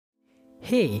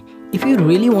Hey, if you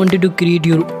really wanted to create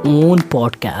your own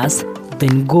podcast,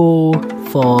 then go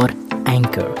for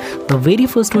Anchor. The very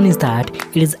first one is that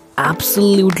it is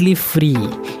absolutely free.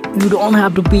 You don't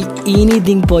have to pay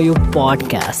anything for your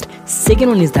podcast. Second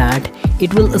one is that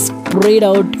it will spread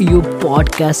out your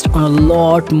podcast on a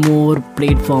lot more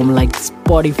platform like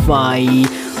Spotify,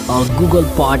 Google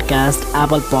Podcast,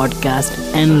 Apple Podcast,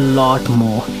 and lot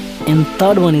more. And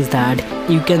third one is that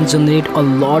you can generate a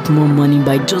lot more money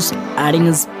by just adding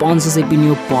a sponsorship in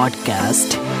your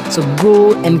podcast. So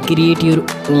go and create your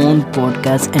own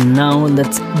podcast. And now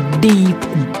let's deep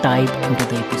dive into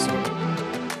the episode.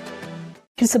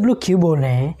 कि सब लोग क्यों बोल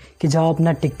रहे हैं कि जाओ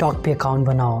अपना टिकटॉक पे अकाउंट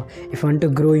बनाओ. If you want to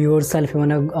grow yourself, if you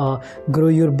want to grow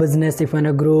your business, if you want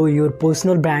to grow your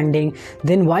personal branding,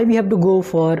 then why we have to go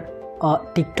for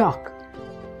TikTok?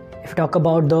 If you talk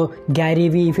about the Gary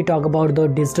Vee, if you talk about the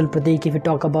digital Pratik, if you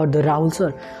talk about the Rahul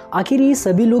sir, आखिर ये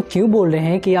सभी लोग क्यों बोल रहे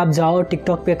हैं कि आप जाओ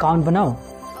टिकटॉक पे अकाउंट बनाओ?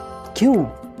 क्यों?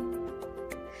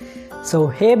 So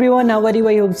hey everyone, how are you?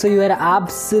 I hope so you are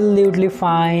absolutely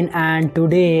fine. And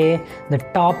today the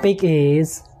topic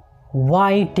is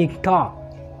why TikTok?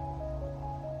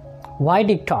 Why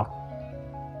TikTok?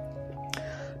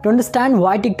 To understand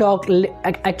why TikTok,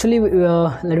 actually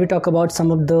let me talk about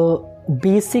some of the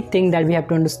basic thing that we have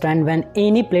to understand when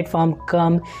any platform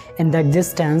come in the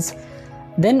existence.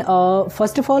 Then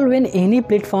first of all, when any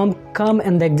platform come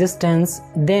in the existence,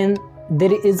 then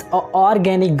there is a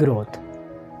organic growth.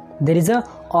 There is a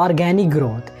organic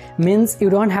growth means you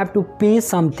don't have to pay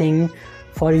something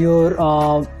for your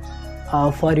growth,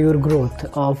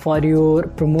 for your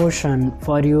promotion,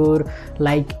 for your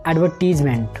like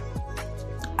advertisement.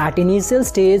 At initial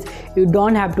stage, you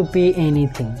don't have to pay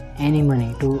anything, any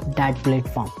money to that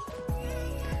platform.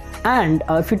 And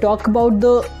if you talk about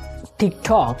the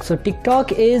TikTok, so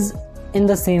TikTok is in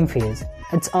the same phase.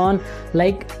 It's on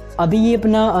like अभी ये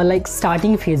अपना like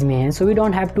starting phase में है, so we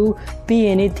don't have to pay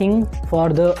anything for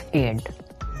the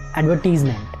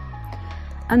advertisement.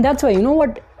 And that's why, you know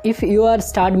what, if you are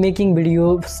start making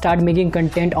video, start making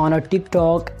content on a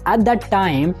TikTok at that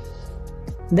time,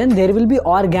 then there will be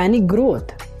organic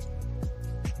growth.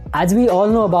 As we all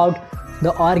know about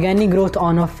the organic growth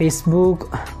on a Facebook,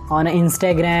 on a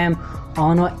Instagram,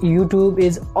 on a YouTube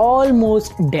is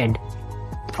almost dead.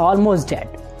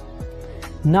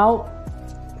 Now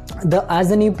as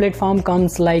the new platform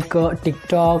comes like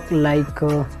TikTok, like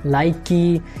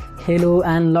Likey, Hello,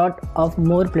 and lot of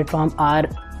more platforms are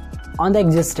on the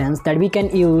existence that we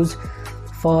can use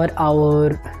for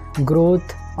our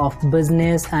growth of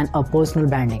business and a personal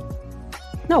branding.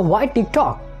 Now why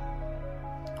TikTok?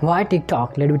 Why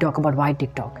TikTok? Let me talk about why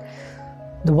TikTok.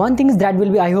 The one thing is that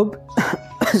will be, I hope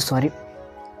sorry,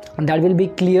 that will be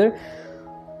clear.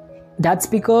 That's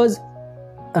because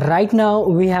right now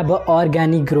we have a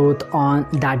organic growth on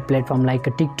that platform like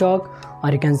a TikTok,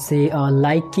 or you can say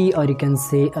Likey, or you can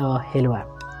say Hello app.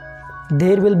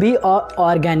 There will be a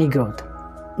organic growth.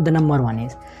 The number one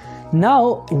is.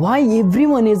 Now why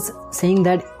everyone is saying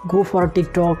that go for a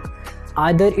TikTok?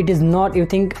 Either it is not, you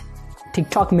think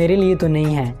TikTok मेरे लिए तो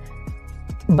नहीं है,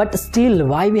 but still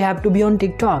why we have to be on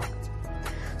TikTok?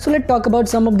 So let's talk about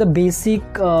some of the basic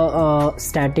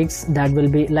statistics that will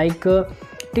be like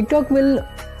TikTok will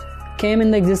came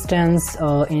in the existence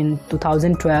in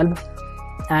 2012,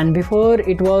 and before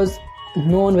it was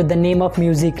known with the name of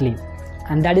Musical.ly,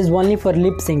 and that is only for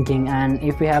lip syncing. And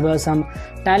if you have some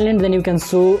talent, then you can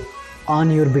show on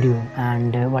your video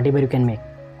and whatever you can make.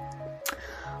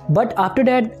 But after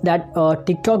that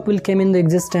TikTok will come in the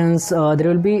existence, there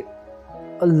will be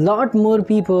a lot more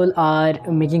people are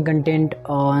making content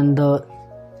on the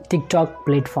TikTok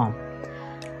platform.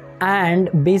 And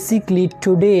basically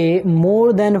today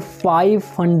more than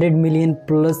 500 million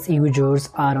plus users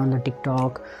are on the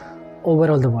TikTok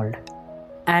overall the world,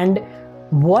 and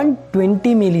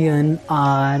 120 million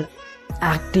are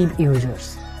active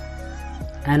users,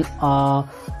 and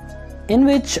in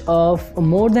which of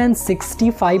more than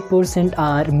 65%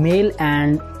 are male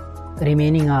and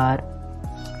remaining are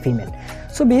female.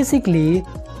 So basically,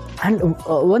 and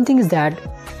one thing is that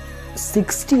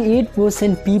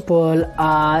 68% people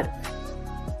are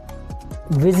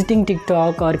visiting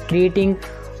TikTok or creating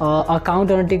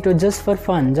account on TikTok just for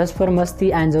fun, just for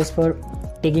masti, and just for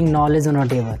taking knowledge on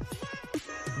whatever.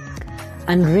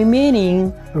 And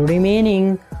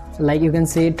remaining like you can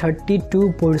say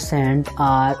 32%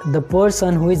 are the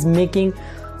person who is making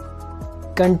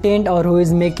content or who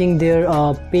is making their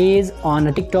page on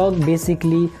a TikTok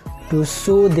basically to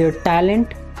show their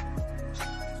talent,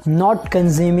 not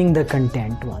consuming the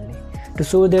content only, to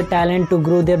show their talent, to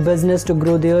grow their business, to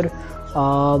grow their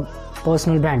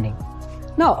personal branding.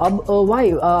 Now why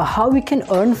how we can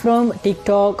earn from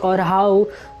TikTok, or how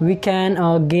we can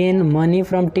gain money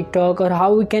from TikTok, or how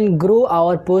we can grow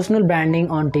our personal branding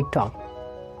on TikTok.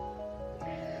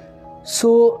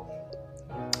 So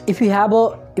if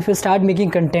you start making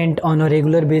content on a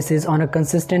regular basis, on a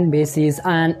consistent basis,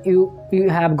 and you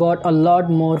have got a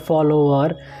lot more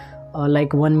follower,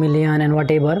 like 1 million and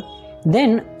whatever,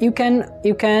 then you can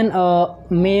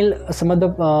mail some of the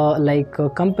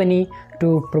company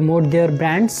to promote their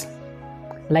brands.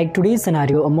 Like today's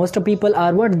scenario, most of people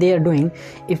are what they are doing.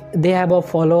 If they have a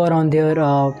follower on their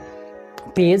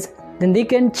page, then they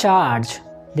can charge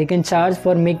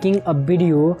for making a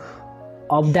video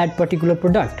of that particular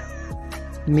product,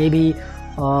 maybe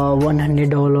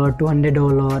 $100,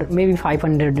 $200, maybe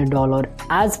 $500,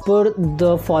 as per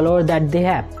the follower that they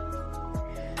have.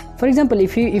 For example,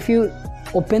 if you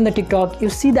open the TikTok, you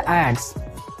see the ads.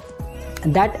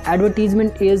 That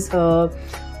advertisement is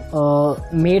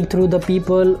made through the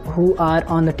people who are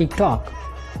on the TikTok.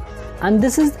 And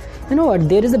this is, you know what,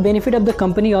 there is a benefit of the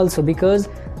company also, because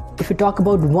if you talk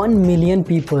about 1 million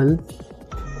people,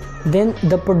 then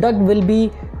the product will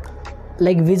be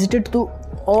like visited to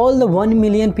all the 1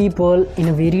 million people in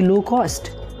a very low cost.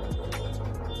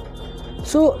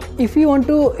 So if you want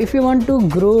to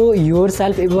grow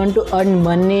yourself, if you want to earn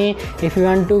money, if you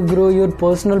want to grow your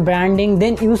personal branding,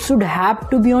 then you should have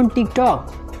to be on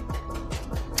TikTok.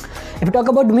 If you talk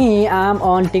about me, I'm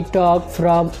on TikTok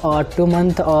from 2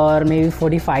 months or maybe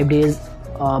 45 days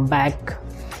back.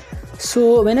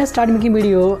 So when I started making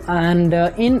video, and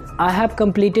I have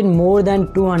completed more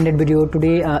than 200 video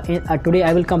today. Today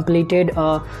I will completed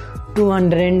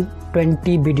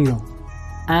 220 video,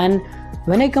 and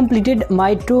when I completed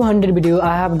my 200 video,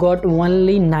 I have got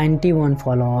only 91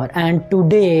 follower. And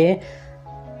today,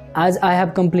 as I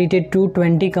have completed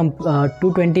 220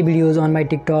 videos on my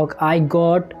TikTok, I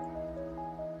got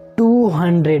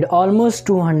 200, almost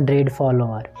 200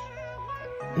 follower.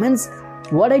 Means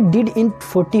what I did in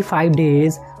 45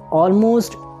 days,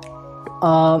 almost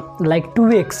like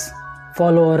 2x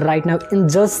follower right now in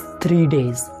just 3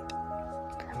 days.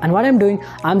 And what I'm doing,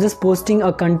 I'm just posting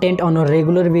a content on a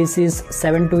regular basis,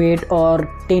 7 to 8 or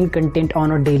 10 content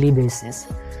on a daily basis.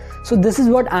 So this is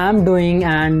what I'm doing,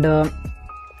 and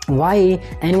why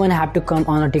anyone have to come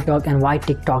on a TikTok, and why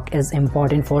TikTok is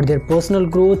important for their personal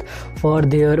growth, for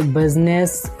their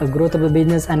business, growth of a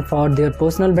business, and for their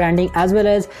personal branding, as well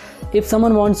as if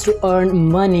someone wants to earn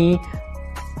money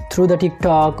through the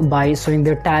TikTok by showing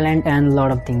their talent and a lot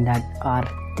of things that are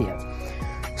there.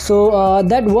 So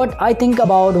that what I think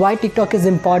about why TikTok is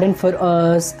important for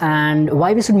us, and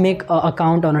why we should make an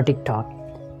account on a TikTok.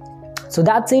 So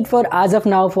that's it for as of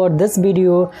now for this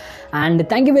video, and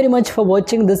thank you very much for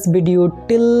watching this video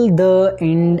till the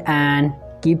end, and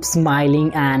keep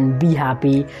smiling and be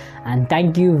happy, and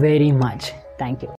thank you very much. Thank you.